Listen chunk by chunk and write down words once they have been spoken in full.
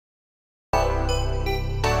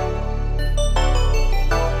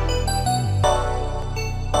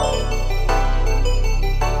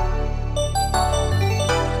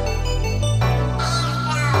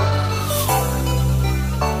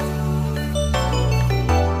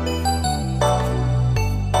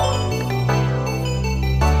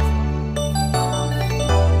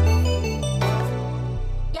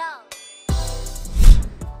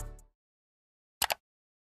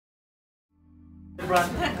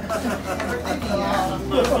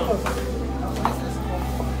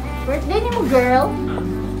Birthday ni mo, girl.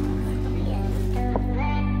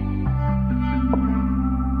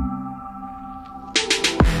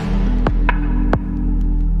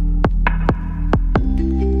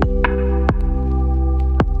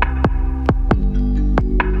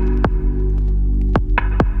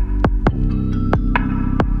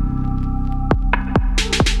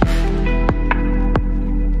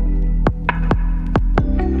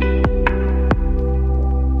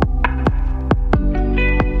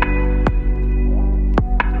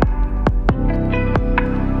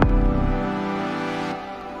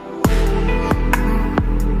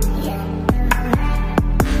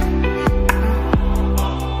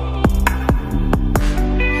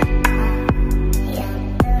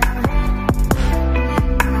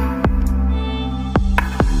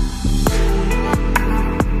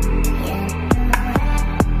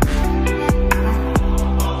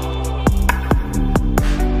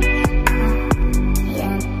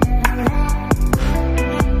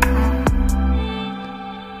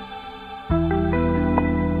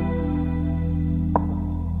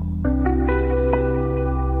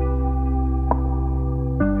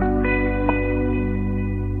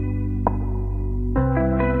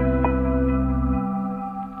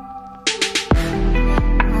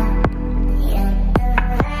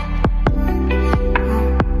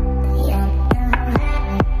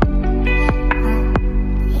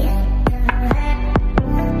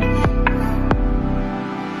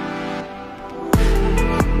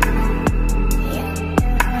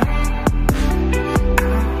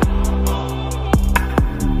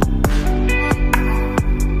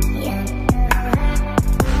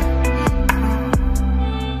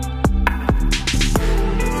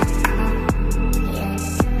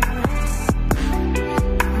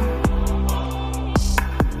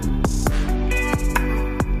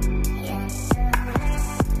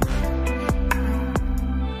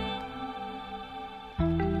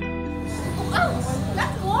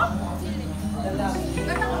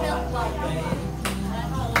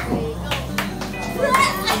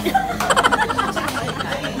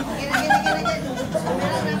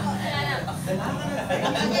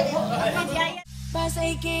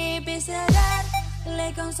 Pasay que empezará,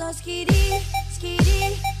 le con so skiddy,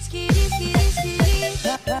 skiddy, skiddy, skiddy, skiddy.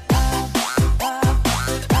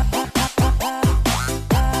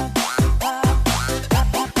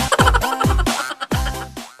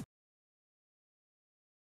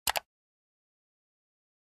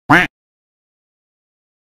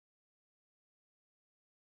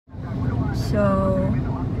 So,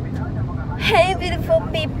 hey beautiful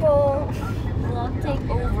people!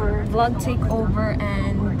 Vlog takeover,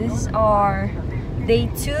 and this is our day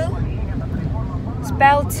 2,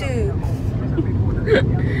 spell 2.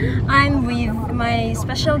 I'm with my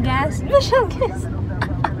special guest,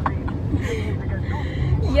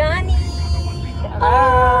 Yanee.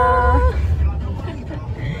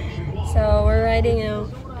 So we're riding a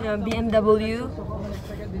BMW.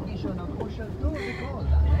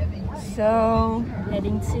 So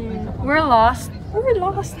heading to. We're lost.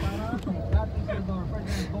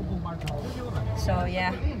 So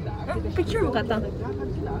yeah. Oh, picture mo ka ta.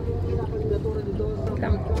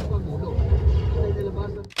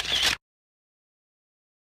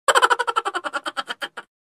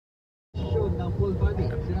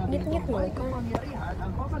 Ngit-ngit mo ikaw.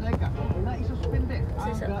 Na isuspende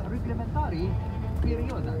ang reglementary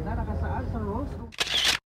period na nakasaad sa rules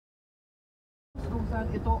kung saan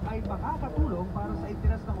ito ay makakatulong para sa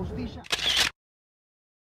interes ng hustisya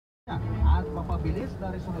at mapabilis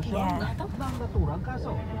na resolusyon ng naturang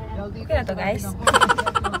kaso. Okay na to, guys.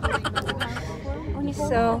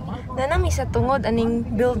 So, nanami sa tungod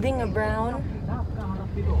aning building a brown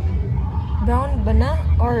ba na?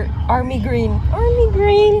 Or army green?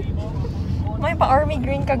 May pa army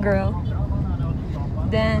green ka, girl.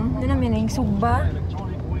 Then, nanami na yung sugba.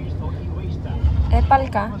 Epal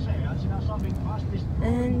ka.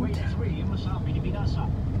 And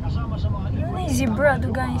may zebra to,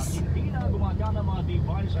 guys.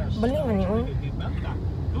 Bali man yun.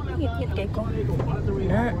 Hit kay ko.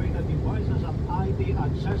 Na.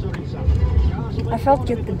 I felt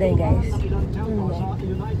cute today, guys.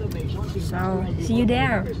 So, see you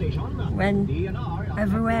there when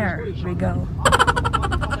everywhere we go.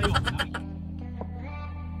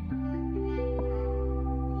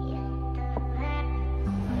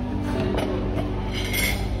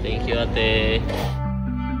 Thank you, ate.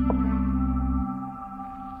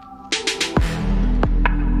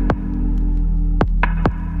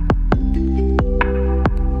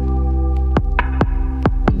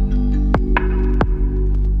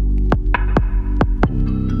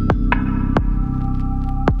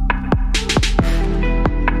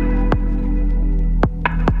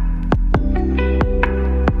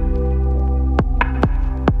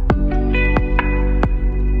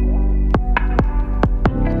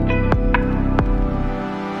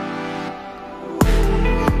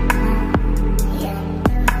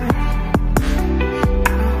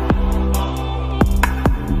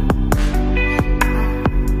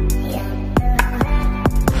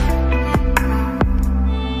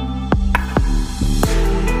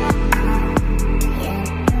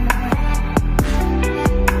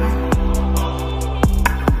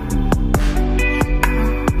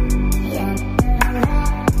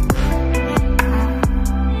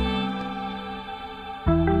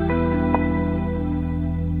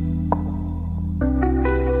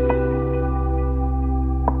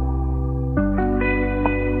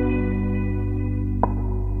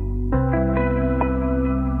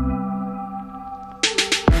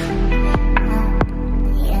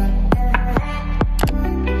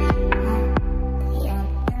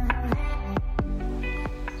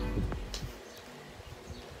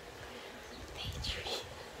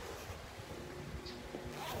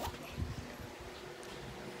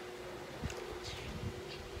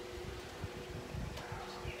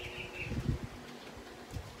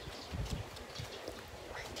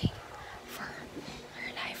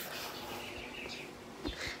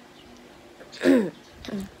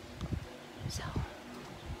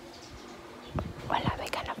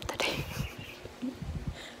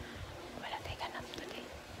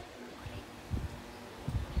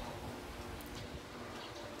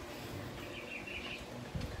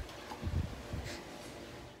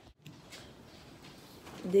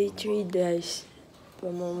 Day 3 guys.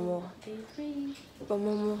 Day 3.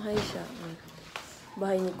 Pamumuhay siya.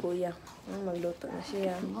 Bahay ni Kuya. Magluto na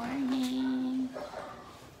siya. Morning.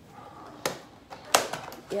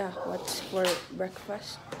 Yeah, what's for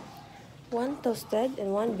breakfast? 1 toasted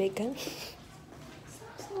and 1 bacon.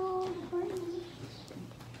 So, morning.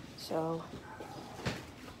 So,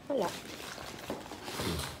 wala.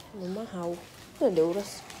 Lumahaw. Ano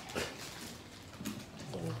oras?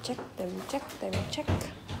 Time check.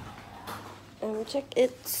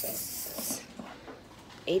 It's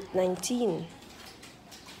 8:19.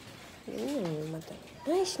 Yun yung mata.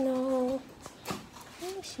 Hi, Snow.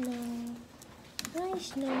 Hi, Snow. Hi,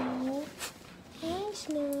 Snow. Hi,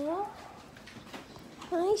 Snow.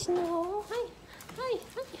 Hi, Snow. Hi. Hi.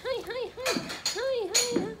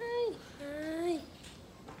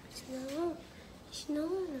 Snow.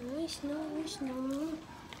 Snow.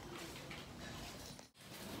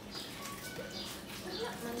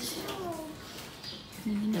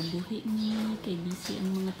 Nabuhi ni kay busy ang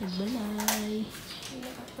mga tagbalay. Hindi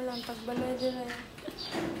ka pala ang tagbalay dila.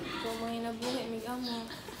 Kung mga nabuhi, mig amo.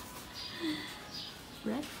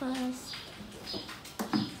 Breakfast.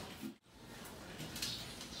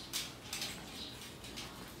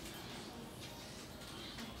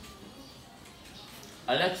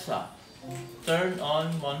 Alexa, turn on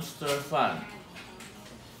Monster Fan.